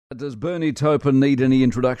Does Bernie Taupin need any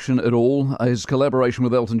introduction at all? His collaboration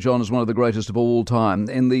with Elton John is one of the greatest of all time.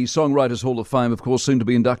 In the Songwriters Hall of Fame, of course, soon to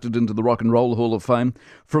be inducted into the Rock and Roll Hall of Fame.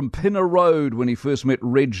 From Pinner Road, when he first met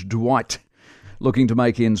Reg Dwight, looking to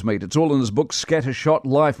make ends meet. It's all in his book, Scattershot,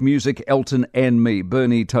 Life, Music, Elton and Me.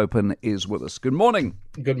 Bernie Taupin is with us. Good morning.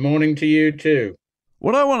 Good morning to you too.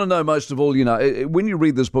 What I want to know most of all, when you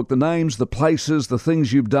read this book, the names, the places, the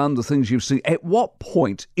things you've done, the things you've seen, at what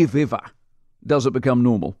point, if ever, does it become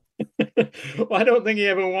normal? Well, I don't think you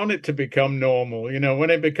ever want it to become normal.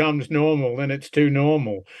 When it becomes normal, then it's too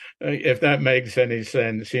normal, if that makes any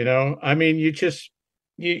sense. I mean, you just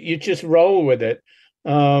roll with it.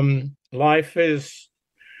 Life is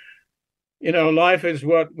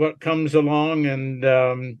what comes along,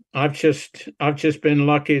 and I've just been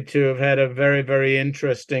lucky to have had a very, very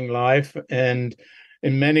interesting life, and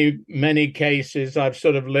in many cases, I've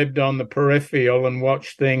sort of lived on the peripheral and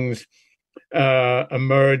watched things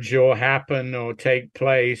emerge or happen or take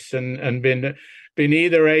place, and been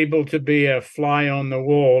either able to be a fly on the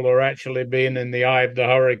wall or actually being in the eye of the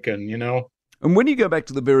hurricane. And when you go back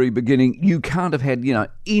to the very beginning, you can't have had,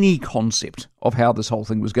 any concept of how this whole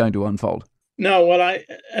thing was going to unfold. No, well, I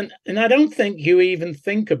don't think you even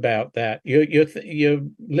think about that. You're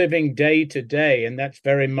living day to day, and that's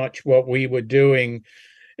very much what we were doing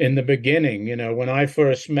in the beginning. When I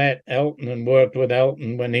first met Elton and worked with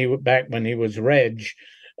Elton when he was Reg,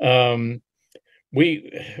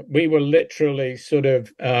 we were literally sort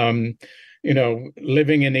of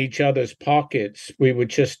living in each other's pockets. We were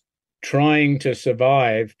just trying to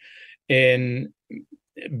survive in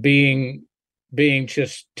being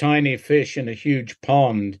just tiny fish in a huge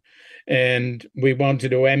pond, and we wanted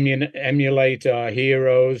to emulate our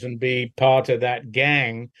heroes and be part of that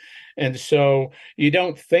gang. And so you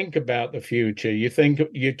don't think about the future. You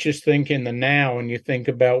just think in the now, and you think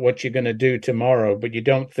about what you're going to do tomorrow, but you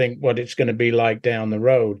don't think what it's going to be like down the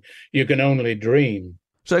road. You can only dream.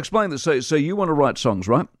 So explain this. So you want to write songs,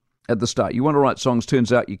 right? At the start, you want to write songs.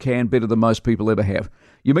 Turns out you can better than most people ever have.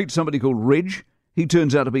 You meet somebody called Reg. He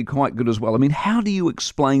turns out to be quite good as well. I mean, how do you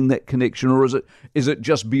explain that connection, or is it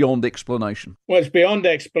just beyond explanation? Well, it's beyond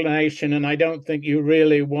explanation, and I don't think you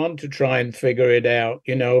really want to try and figure it out,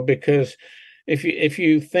 because if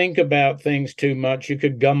you think about things too much, you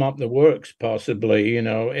could gum up the works, possibly.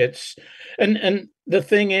 It's and the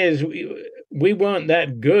thing is, we weren't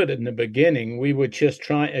that good in the beginning. We were just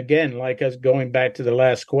trying, again, like us going back to the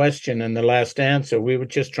last question and the last answer, we were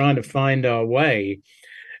just trying to find our way.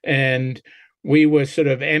 And we were sort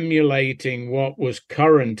of emulating what was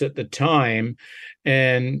current at the time.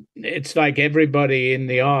 And it's like everybody in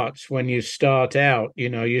the arts, when you start out,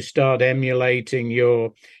 you start emulating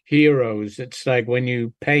your heroes. It's like when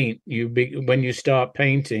you paint, when you start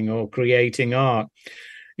painting or creating art,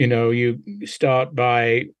 you start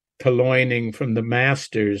by purloining from the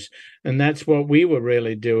masters. And that's what we were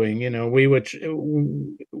really doing.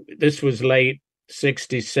 This was late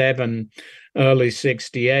 67, early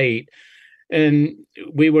 68. And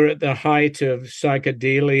we were at the height of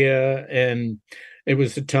psychedelia, and it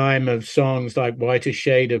was the time of songs like Whiter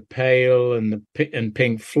Shade of Pale and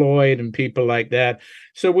Pink Floyd and people like that.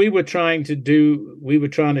 So we were trying to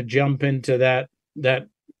jump into that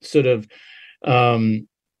sort of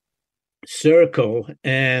circle,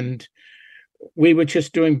 and we were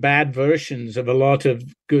just doing bad versions of a lot of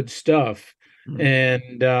good stuff.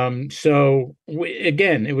 And so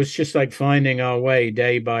it was just like finding our way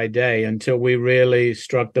day by day until we really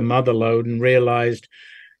struck the mother lode and realized,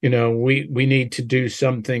 we need to do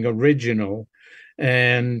something original.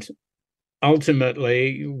 And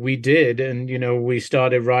ultimately we did. And, we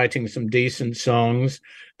started writing some decent songs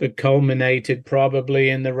that culminated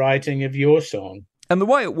probably in the writing of your song. And the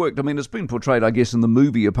way it worked, I mean, it's been portrayed, I guess, in the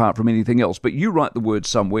movie apart from anything else, but you write the words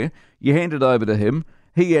somewhere, you hand it over to him,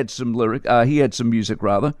 he had some music,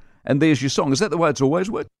 and there's your song. Is that the way it's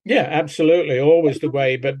always worked? Yeah, absolutely, always the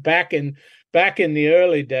way. But back in the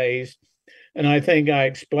early days, and I think I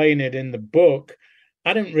explain it in the book,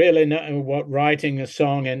 I didn't really know what writing a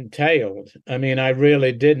song entailed. I mean, I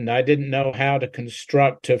really didn't. I didn't know how to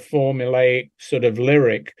construct a formulaic sort of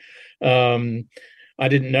lyric. I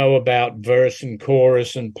didn't know about verse and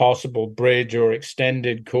chorus and possible bridge or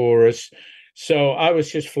extended chorus. So I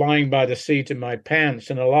was just flying by the seat of my pants.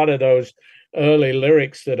 And a lot of those early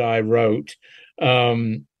lyrics that I wrote,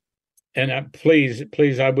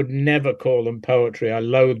 please, I would never call them poetry. I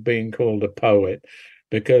loathe being called a poet,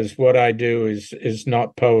 because what I do is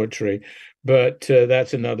not poetry. But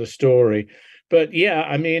that's another story. But yeah,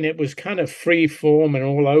 I mean, it was kind of free form and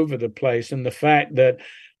all over the place. And the fact that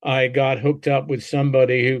I got hooked up with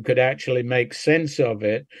somebody who could actually make sense of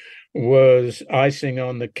it was icing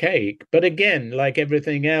on the cake. But again, like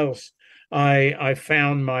everything else, I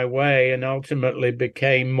found my way and ultimately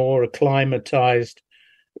became more acclimatized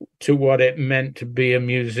to what it meant to be a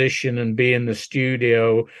musician and be in the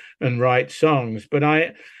studio and write songs. But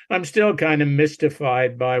I'm still kind of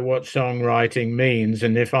mystified by what songwriting means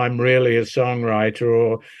and if I'm really a songwriter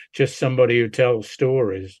or just somebody who tells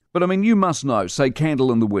stories. But I mean, you must know, say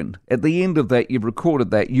Candle in the Wind. At the end of that, you've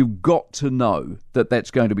recorded that. You've got to know that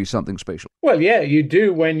that's going to be something special. Well, yeah, you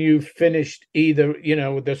do when you've finished either,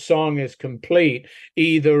 the song is complete,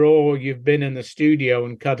 either or you've been in the studio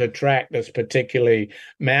and cut a track that's particularly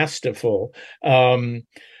masterful.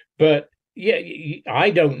 But yeah, I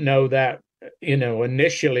don't know that,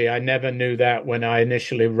 initially, I never knew that when I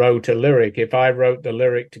initially wrote a lyric. If I wrote the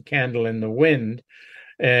lyric to Candle in the Wind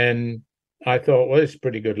and I thought, well, it's a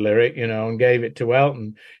pretty good lyric, and gave it to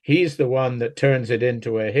Elton. He's the one that turns it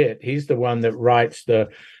into a hit. He's the one that writes the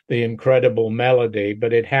incredible melody.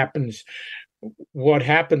 But what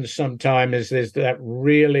happens sometimes is there's that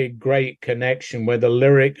really great connection where the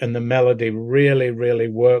lyric and the melody really, really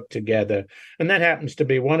work together. And that happens to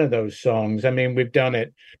be one of those songs. I mean, we've done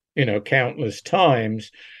it, countless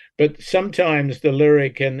times. But sometimes the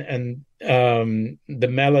lyric and the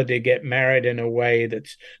melody get married in a way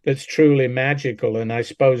that's truly magical, and I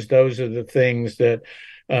suppose those are the things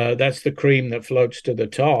that's the cream that floats to the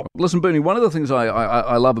top. Listen, Bernie, one of the things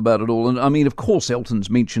I love about it all, and I mean, of course,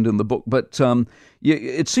 Elton's mentioned in the book, but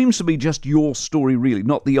it seems to be just your story, really,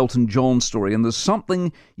 not the Elton John story. And there's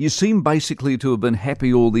something, you seem basically to have been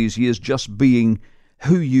happy all these years just being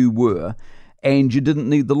who you were, and you didn't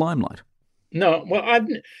need the limelight. No, well,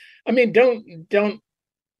 I mean, don't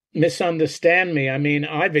misunderstand me. I mean,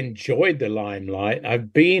 I've enjoyed the limelight.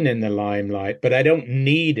 I've been in the limelight, but I don't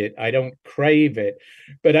need it. I don't crave it.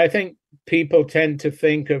 But I think people tend to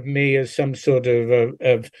think of me as some sort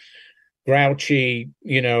of grouchy,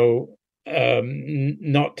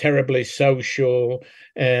 not terribly social,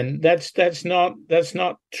 and that's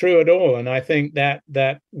not true at all. And I think that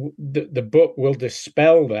the book will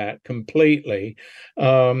dispel that completely.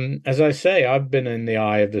 As I say, I've been in the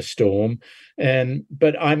eye of the storm,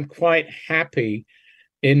 but I'm quite happy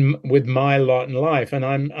with my lot in life, and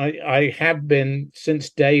I have been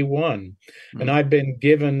since day one, and I've been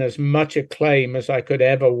given as much acclaim as I could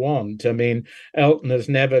ever want. I mean, Elton has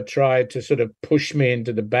never tried to sort of push me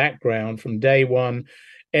into the background from day one.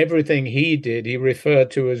 Everything he did, he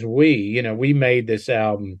referred to as we. We made this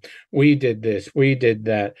album, we did this, we did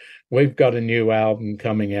that. We've got a new album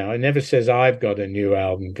coming out. It never says I've got a new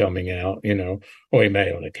album coming out, or he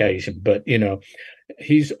may on occasion, but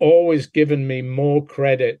he's always given me more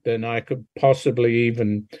credit than I could possibly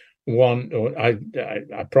even want, or I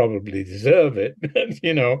probably deserve it. But,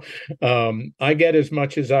 I get as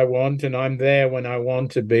much as I want, and I'm there when I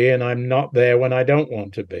want to be, and I'm not there when I don't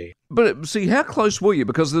want to be. But see, how close were you?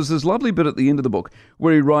 Because there's this lovely bit at the end of the book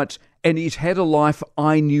where he writes, and he's had a life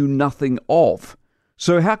I knew nothing of.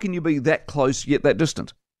 So how can you be that close yet that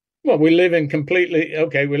distant? Well, we live in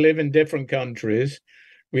different countries.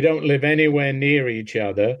 We don't live anywhere near each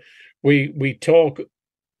other. We talk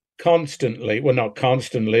constantly. Well, not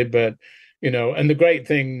constantly, but and the great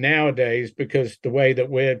thing nowadays, because the way that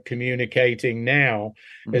we're communicating now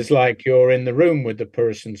is like you're in the room with the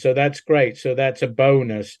person. So that's great. So that's a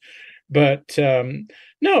bonus. But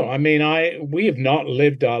no, I mean, we have not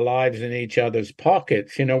lived our lives in each other's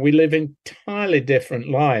pockets. We live entirely different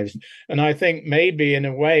lives. And I think maybe in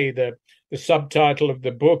a way the subtitle of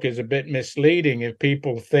the book is a bit misleading if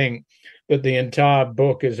people think that the entire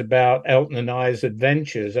book is about Elton and I's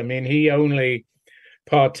adventures. I mean, he only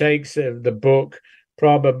partakes of the book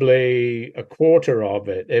probably a quarter of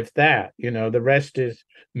it, if that. The rest is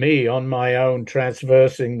me on my own,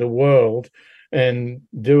 traversing the world and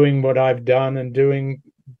doing what I've done and doing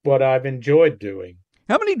what I've enjoyed doing.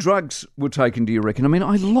 How many drugs were taken, do you reckon? I mean,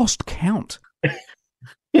 I lost count.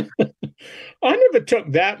 I never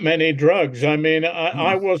took that many drugs. I mean,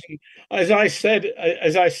 I wasn't, as I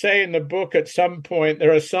say in the book, at some point,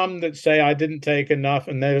 there are some that say I didn't take enough,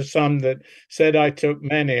 and there are some that said I took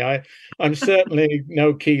many. I'm certainly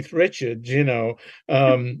no Keith Richards,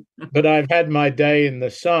 but I've had my day in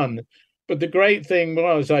the sun. But the great thing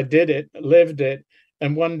was I did it, lived it,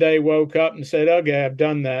 and one day woke up and said, okay, I've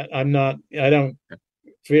done that. I don't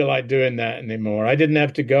feel like doing that anymore. I didn't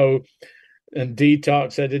have to go and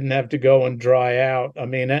detox. I didn't have to go and dry out. I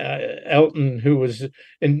mean, Elton, who was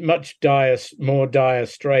in much more dire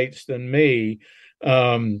straits than me,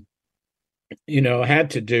 had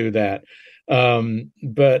to do that.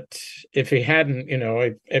 But if he hadn't,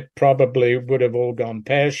 it probably would have all gone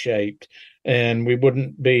pear-shaped. and we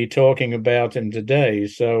wouldn't be talking about him today.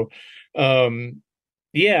 So,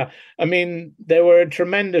 yeah, I mean, there were a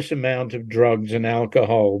tremendous amount of drugs and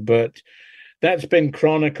alcohol, but that's been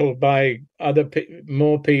chronicled by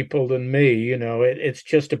more people than me. You know, it's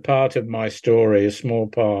just a part of my story, a small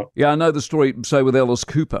part. Yeah, I know the story, say, with Alice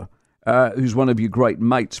Cooper, who's one of your great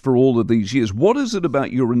mates for all of these years. What is it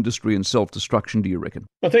about your industry and self-destruction, do you reckon?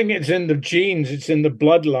 I think it's in the genes, it's in the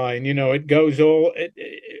bloodline. You know, it goes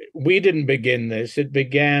we didn't begin this. It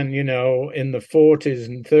began, you know, in the 40s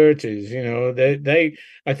and 30s. You know,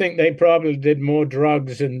 I think they probably did more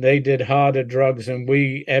drugs and they did harder drugs than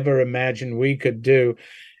we ever imagined we could do.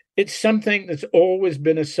 It's something that's always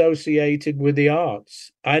been associated with the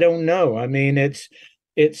arts. I don't know. I mean,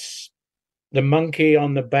 it's the monkey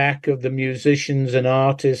on the back of the musicians and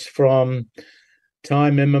artists from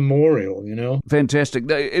time immemorial, you know.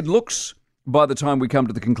 Fantastic. It looks, by the time we come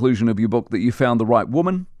to the conclusion of your book, that you found the right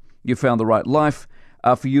woman, you found the right life.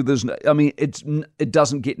 For you, it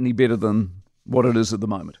doesn't get any better than what it is at the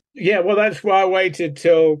moment. Yeah, well, that's why I waited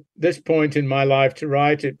till this point in my life to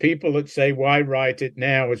write it. People that say, why write it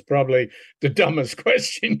now, is probably the dumbest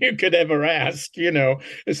question you could ever ask. You know,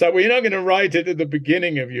 it's like, well, you're not going to write it at the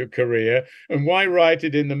beginning of your career, and why write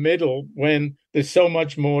it in the middle when there's so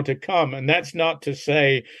much more to come? And that's not to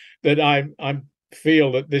say that I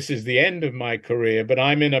feel that this is the end of my career, but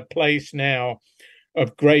I'm in a place now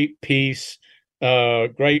of great peace,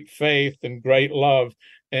 great faith, and great love.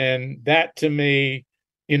 And that, to me,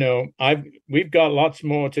 you know, we've got lots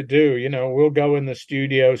more to do. You know, we'll go in the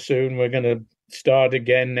studio soon. We're going to start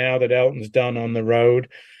again now that Elton's done on the road.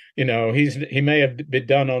 You know, he may have been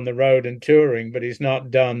done on the road and touring, but he's not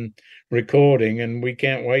done recording, and we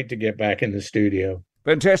can't wait to get back in the studio.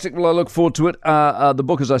 Fantastic. Well, I look forward to it. The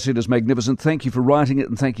book, as I said, is magnificent. Thank you for writing it,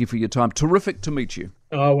 and thank you for your time. Terrific to meet you.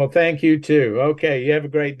 Oh, well, thank you too. Okay, you have a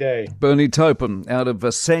great day. Bernie Taupin out of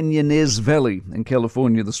San Ynez Valley in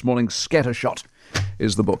California this morning. Scattershot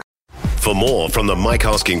is the book. For more from the Mike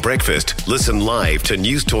Hosking Breakfast, listen live to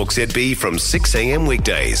News Talk ZB from 6 a.m.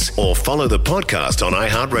 weekdays or follow the podcast on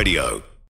iHeartRadio.